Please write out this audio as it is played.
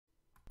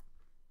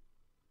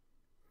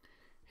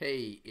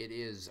Hey, it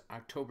is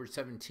October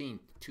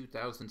 17th,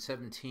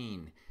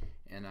 2017,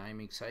 and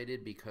I'm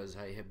excited because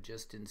I have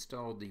just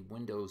installed the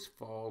Windows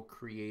Fall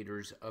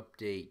Creators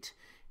Update,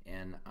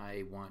 and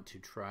I want to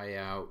try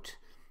out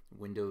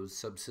Windows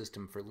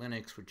Subsystem for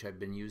Linux, which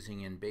I've been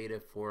using in beta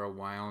for a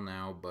while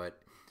now,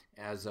 but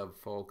as of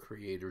Fall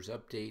Creators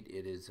Update,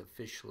 it is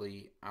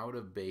officially out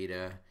of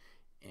beta,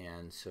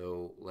 and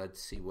so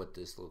let's see what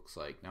this looks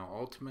like. Now,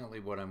 ultimately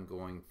what I'm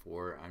going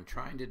for, I'm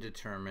trying to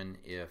determine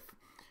if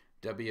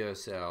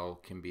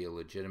WSL can be a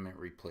legitimate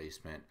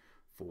replacement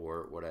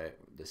for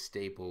the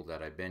staple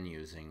that I've been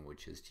using,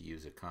 which is to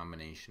use a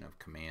combination of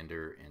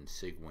Cmder and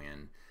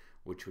Cygwin,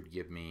 which would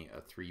give me a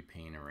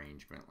three-pane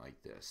arrangement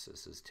like this.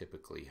 This is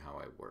typically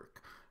how I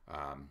work.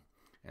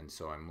 And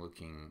so I'm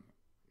looking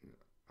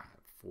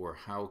for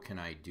how can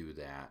I do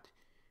that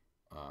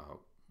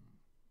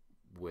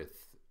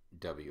with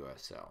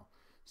WSL.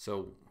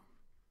 So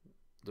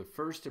the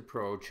first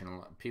approach,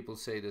 and people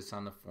say this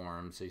on the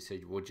forums, they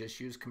say, well, just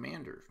use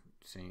Cmder.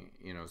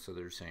 So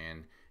they're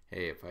saying,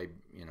 hey, if I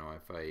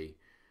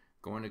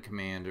go into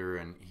Cmder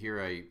and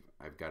here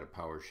I've got a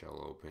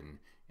PowerShell open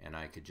and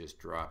I could just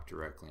drop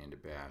directly into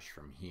Bash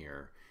from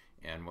here.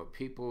 And what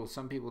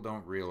some people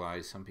don't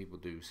realize, some people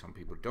do, some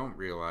people don't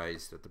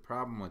realize, that the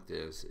problem with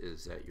this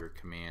is that your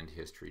command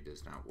history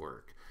does not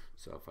work.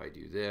 So if I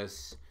do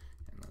this,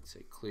 and let's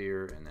say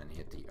clear, and then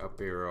hit the up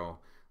arrow,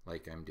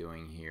 like I'm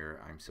doing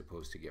here, I'm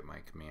supposed to get my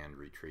command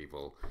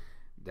retrieval.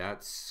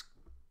 That's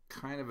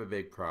kind of a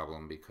big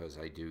problem because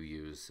I do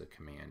use the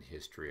command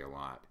history a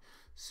lot.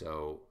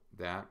 So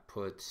that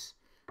puts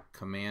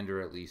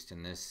Cmder, at least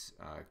in this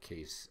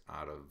case,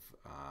 out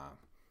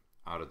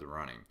of the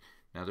running.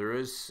 Now there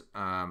is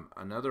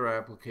another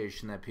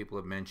application that people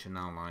have mentioned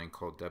online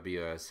called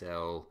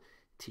WSL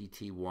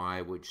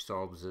TTY, which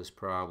solves this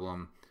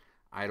problem.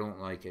 I don't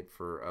like it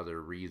for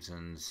other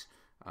reasons.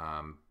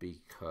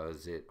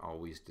 Because it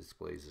always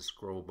displays a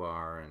scroll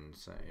bar and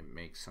so it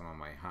makes some of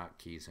my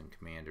hotkeys in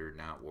Cmder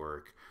not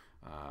work.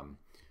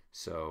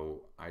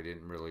 So I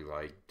didn't really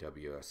like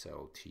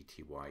WSL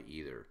TTY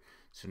either.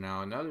 So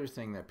now another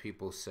thing that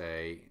people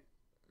say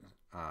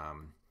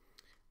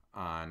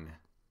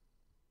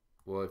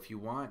well, if you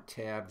want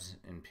tabs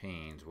and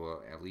panes,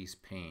 well, at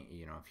least pane,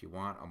 if you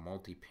want a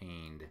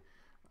multi-paned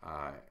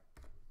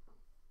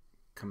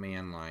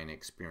command line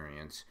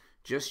experience,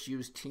 just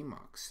use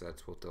Tmux.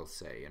 That's what they'll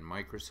say. And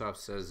Microsoft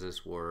says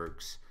this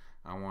works.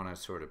 I want to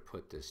sort of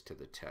put this to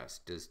the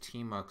test. Does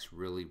Tmux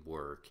really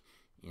work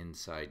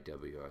inside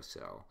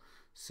WSL?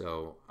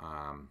 So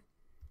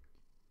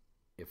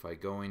if I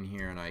go in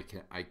here and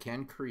I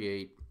can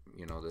create,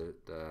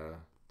 the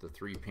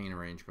three-pane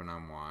arrangement I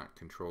want.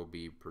 Control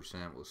B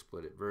 % will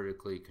split it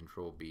vertically.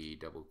 Control B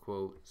double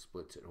quote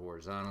splits it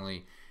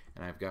horizontally,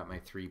 and I've got my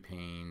three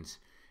panes.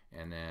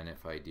 And then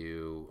if I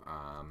do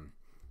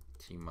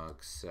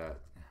Tmux set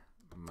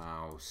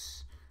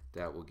mouse,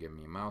 that will give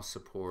me mouse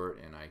support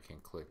and I can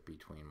click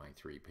between my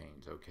three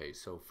panes. Okay,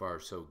 so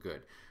far so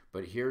good.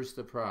 But here's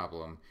the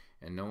problem,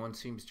 and no one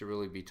seems to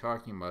really be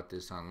talking about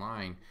this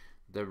online.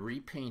 The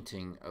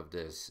repainting of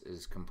this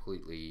is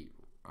completely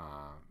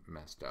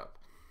messed up.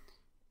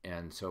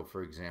 And so,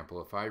 for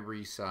example, if I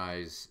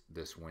resize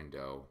this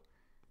window,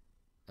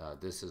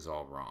 this is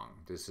all wrong.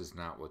 This is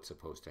not what's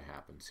supposed to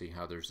happen. See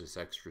how there's this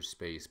extra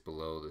space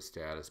below the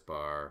status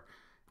bar,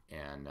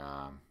 and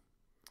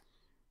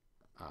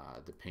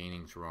the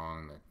painting's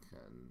wrong.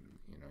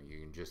 You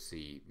can just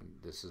see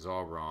this is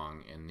all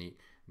wrong, and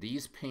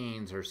these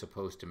panes are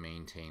supposed to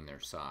maintain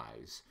their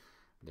size.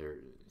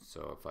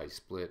 So if I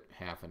split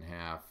half and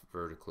half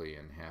vertically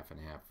and half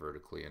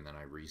vertically, and then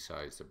I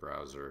resize the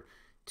browser,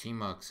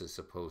 Tmux is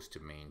supposed to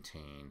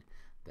maintain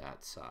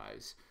that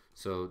size.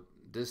 So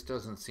this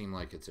doesn't seem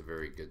like it's a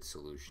very good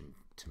solution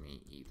to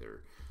me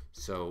either.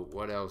 So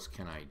what else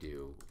can I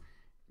do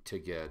to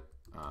get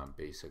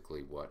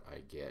basically what I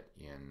get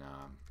in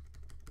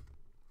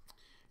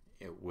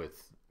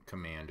with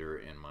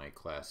Cmder and my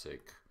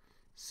classic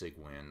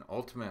Cygwin?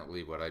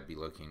 Ultimately, what I'd be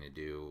looking to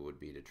do would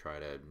be to try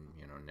to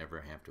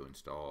never have to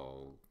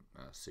install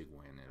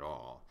Cygwin at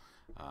all.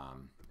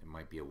 It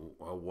might be a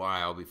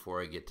while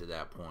before I get to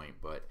that point,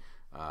 but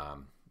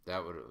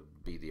that would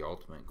be the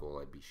ultimate goal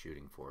I'd be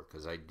shooting for,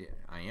 because I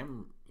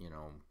am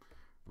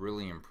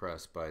really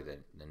impressed by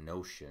the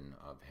notion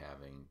of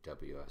having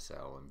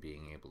WSL and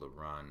being able to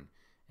run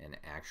an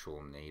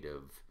actual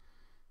native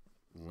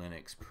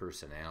Linux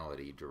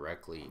personality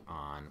directly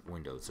on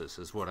Windows. This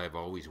is what I've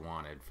always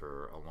wanted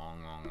for a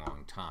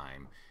long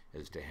time,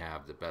 is to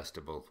have the best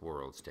of both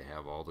worlds, to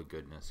have all the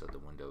goodness of the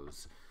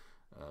Windows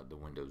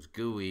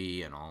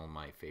GUI and all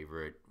my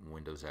favorite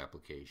Windows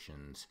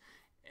applications,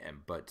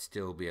 but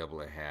still be able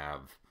to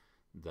have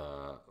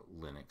the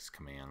Linux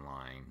command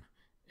line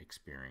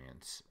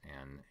experience.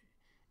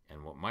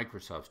 And what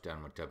Microsoft's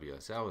done with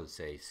WSL is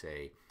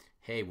say,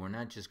 hey, we're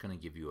not just going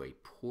to give you a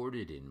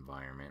ported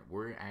environment,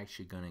 we're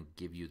actually going to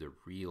give you the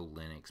real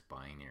Linux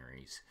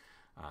binaries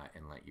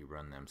and let you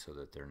run them so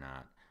that they're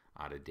not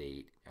out of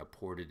date. A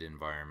ported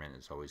environment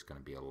is always going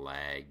to be a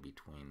lag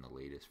between the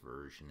latest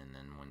version and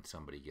then when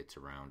somebody gets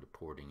around to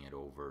porting it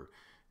over,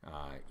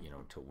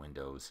 to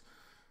Windows.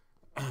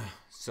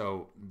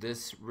 So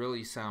this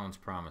really sounds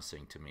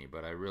promising to me,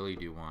 but I really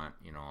do want,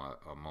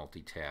 a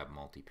multi-tab,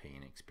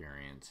 multi-pane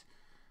experience.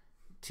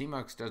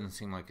 Tmux doesn't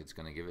seem like it's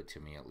going to give it to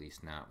me, at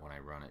least not when I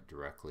run it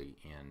directly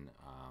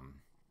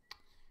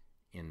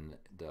in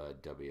the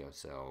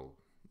WSL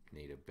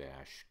native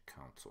bash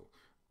console.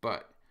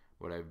 But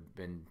what I've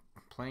been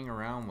playing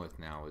around with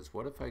now is,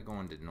 what if I go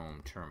into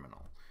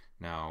Gnome-Terminal?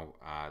 Now,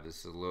 this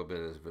is a little bit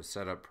of a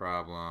setup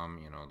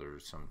problem.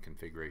 There's some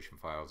configuration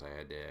files I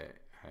had to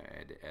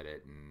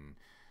edit and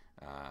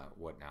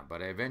whatnot.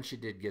 But I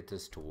eventually did get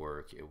this to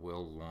work. It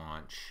will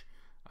launch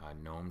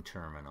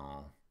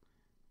Gnome-Terminal,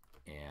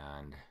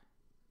 and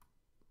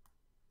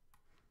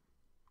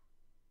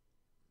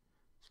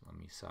so let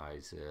me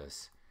size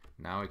this.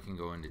 Now I can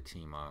go into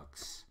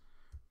Tmux,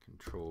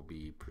 Control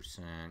B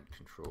 %,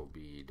 Control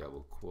B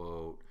double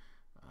quote.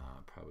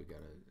 Probably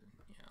got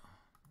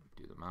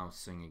to do the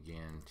mouse thing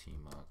again.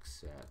 Tmux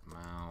set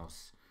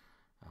mouse.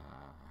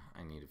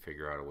 I need to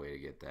figure out a way to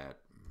get that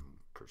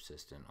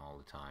persistent all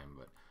the time,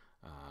 but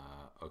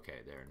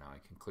okay, there. Now I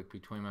can click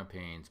between my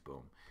panes.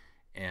 Boom.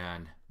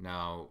 And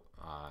now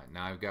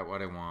I've got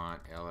what I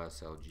want.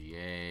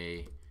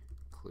 LSLGA,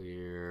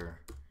 clear,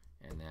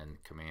 and then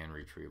command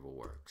retrieval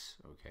works.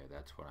 Okay,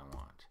 that's what I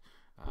want.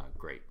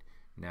 Great.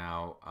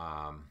 Now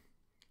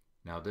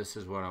this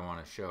is what I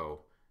want to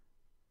show.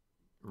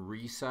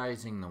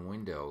 Resizing the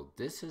window.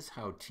 This is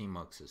how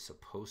Tmux is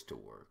supposed to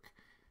work.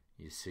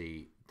 You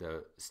see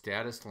the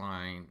status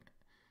line,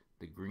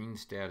 the green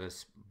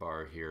status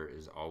bar here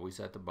is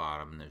always at the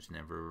bottom. There's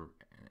never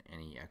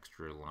any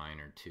extra line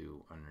or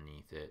two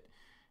underneath it.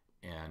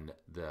 And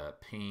the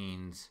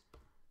panes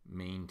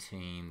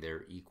maintain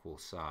their equal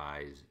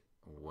size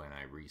when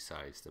I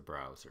resize the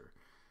browser.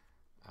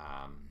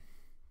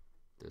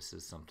 This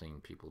is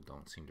something people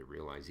don't seem to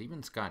realize.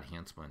 Even Scott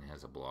Hanselman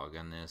has a blog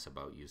on this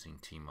about using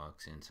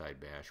Tmux inside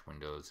bash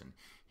windows, and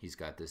he's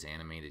got this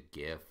animated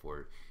GIF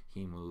where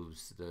he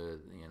moves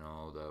the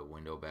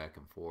window back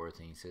and forth,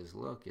 and he says,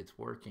 "Look, it's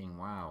working!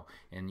 Wow!"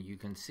 And you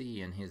can see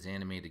in his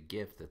animated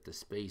GIF that the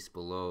space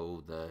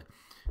below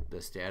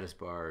the status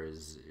bar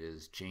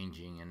is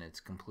changing, and it's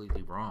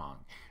completely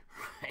wrong,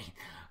 right?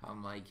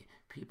 I'm like,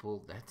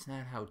 people, that's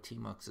not how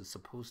Tmux is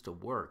supposed to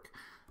work.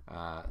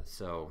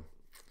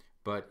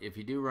 But if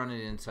you do run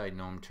it inside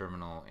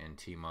Gnome-Terminal and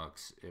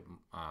Tmux, it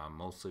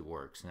mostly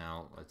works.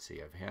 Now, let's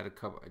see. I have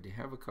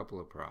a couple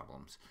of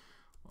problems.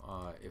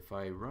 If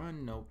I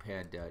run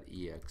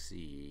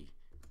notepad.exe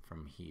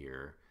from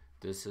here,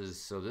 this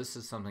is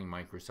something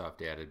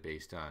Microsoft added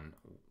based on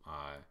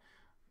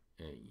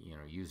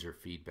user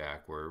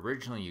feedback, where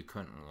originally you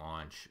couldn't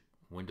launch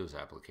Windows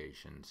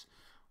applications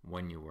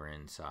when you were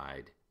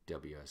inside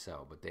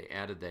WSL, but they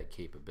added that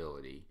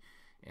capability.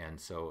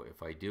 And so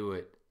if I do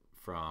it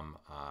from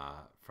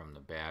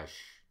the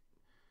bash,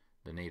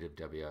 the native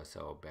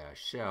WSL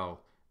bash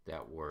shell,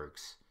 that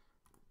works.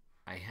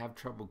 I have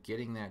trouble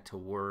getting that to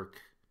work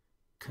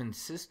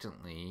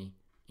consistently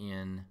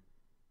in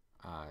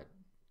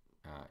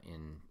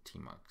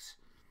Tmux.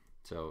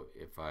 So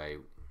if I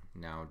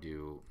now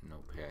do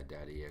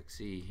notepad.exe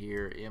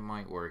here, it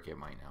might work, it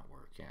might not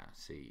work. Yeah,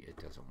 see, it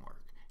doesn't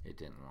work. It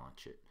didn't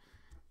launch it.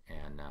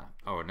 And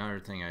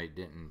another thing I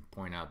didn't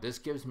point out, this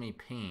gives me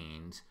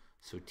panes.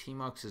 So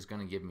Tmux is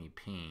going to give me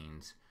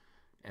panes,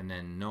 and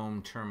then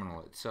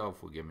Gnome-Terminal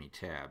itself will give me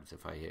tabs.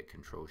 If I hit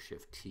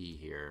Control-Shift-T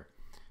here,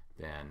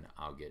 then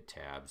I'll get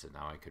tabs, and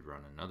now I could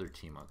run another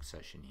Tmux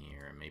session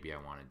here, and maybe I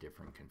want a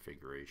different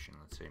configuration.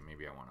 Let's say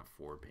maybe I want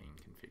a 4-pane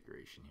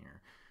configuration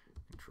here.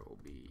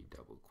 Control-B,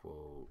 double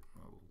quote,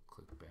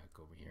 click back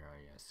over here. Oh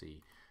yeah,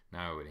 see,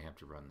 now I would have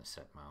to run the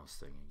set mouse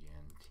thing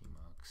again.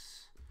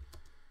 Tmux,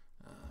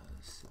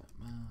 set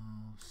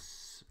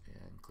mouse,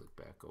 and click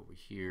back over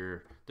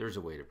here. There's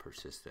a way to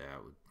persist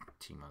that with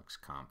Tmux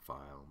comp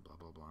file, blah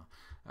blah blah.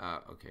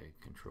 Okay,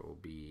 Control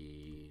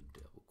B,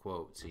 double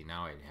quote. See,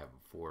 now I'd have a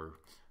four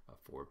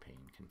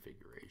pane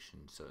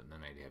configuration. So then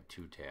I'd have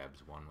 2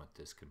 tabs, one with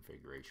this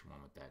configuration,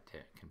 one with that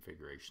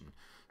configuration.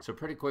 So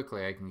pretty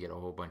quickly I can get a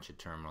whole bunch of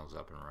terminals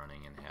up and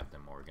running and have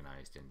them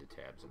organized into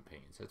tabs and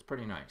panes. That's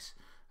pretty nice.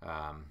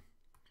 I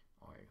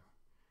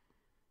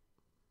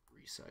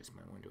resize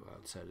my window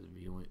outside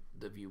of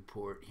the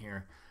viewport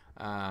here.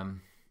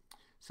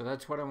 So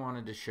that's what I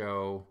wanted to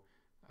show.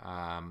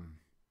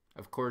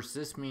 Of course,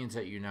 this means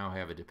that you now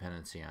have a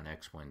dependency on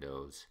X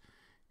Windows,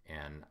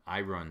 and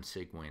I run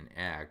Cygwin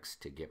X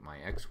to get my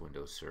X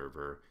Windows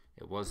server.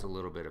 It was a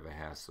little bit of a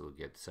hassle to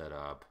get set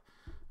up,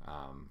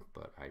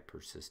 but I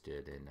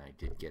persisted and I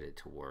did get it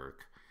to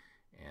work.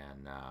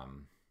 And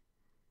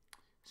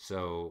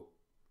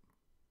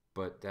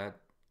but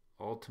that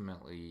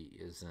ultimately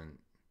isn't,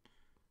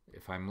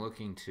 if I'm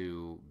looking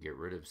to get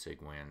rid of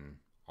Cygwin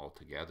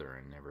altogether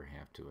and never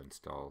have to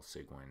install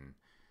Cygwin,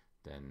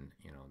 then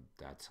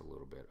that's a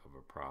little bit of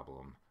a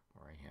problem,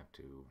 or I have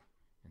to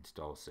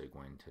install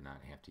Cygwin to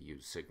not have to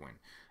use Cygwin.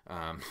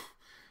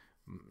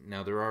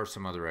 Now there are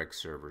some other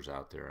X servers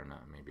out there, and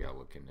maybe I'll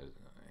look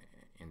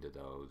into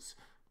those.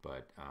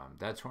 But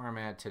that's where I'm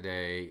at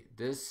today.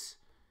 This,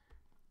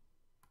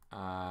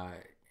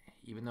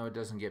 even though it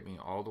doesn't get me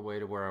all the way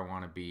to where I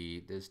want to be,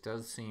 this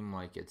does seem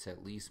like it's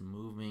at least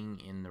moving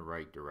in the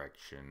right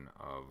direction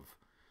of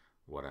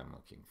what I'm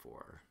looking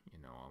for. You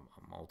know,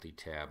 a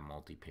multi-tab,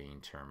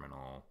 multi-pane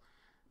terminal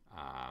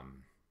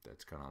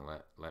that's going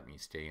to let me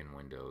stay in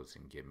Windows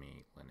and give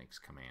me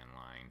Linux command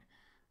line.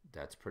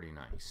 That's pretty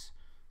nice.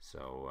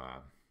 So,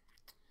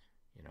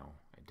 you know,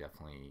 I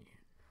definitely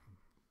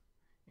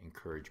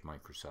encourage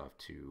Microsoft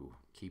to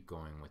keep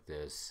going with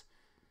this.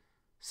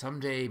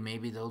 Someday,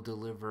 maybe they'll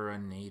deliver a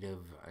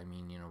native. I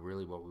mean, you know,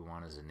 really what we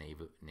want is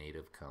a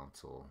native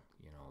console.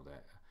 You know,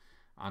 that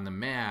on the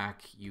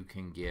Mac you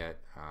can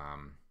get,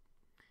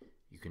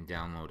 you can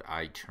download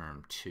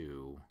iTerm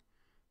 2,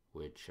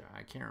 which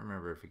I can't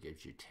remember if it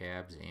gives you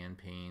tabs and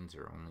panes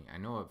or only. I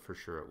know it for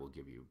sure it will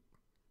give you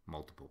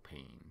multiple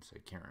panes. I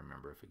can't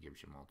remember if it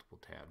gives you multiple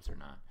tabs or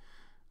not.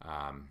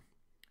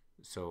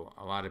 So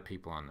a lot of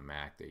people on the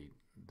Mac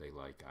they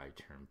like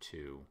iTerm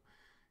 2,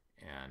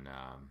 and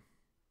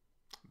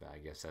I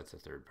guess that's a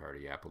third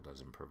party. Apple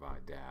doesn't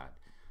provide that,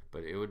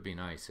 but it would be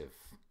nice if,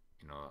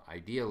 you know,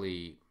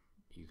 ideally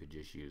you could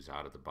just use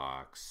out of the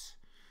box.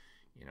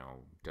 You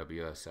know,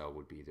 WSL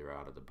would be there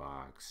out of the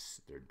box.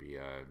 There'd be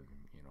a,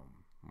 you know,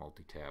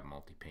 multi-tab,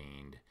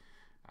 multi-paned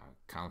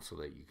console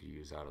that you could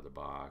use out of the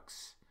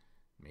box.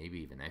 Maybe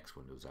even X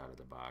Windows out of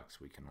the box.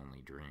 We can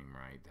only dream,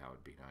 right? That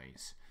would be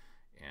nice.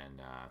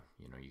 And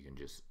you know, you can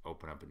just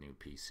open up a new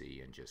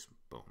PC and just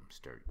boom,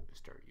 start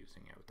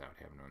using it without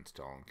having to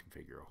install and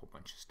configure a whole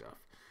bunch of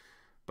stuff.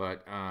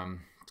 But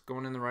it's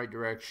going in the right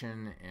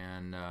direction,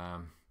 and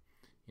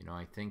you know,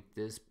 I think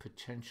this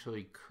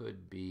potentially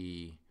could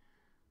be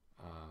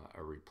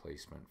a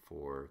replacement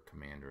for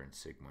Cmder and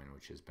Cygwin,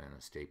 which has been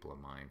a staple of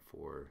mine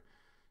for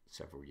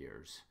several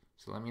years.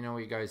 So let me know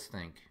what you guys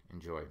think.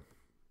 Enjoy.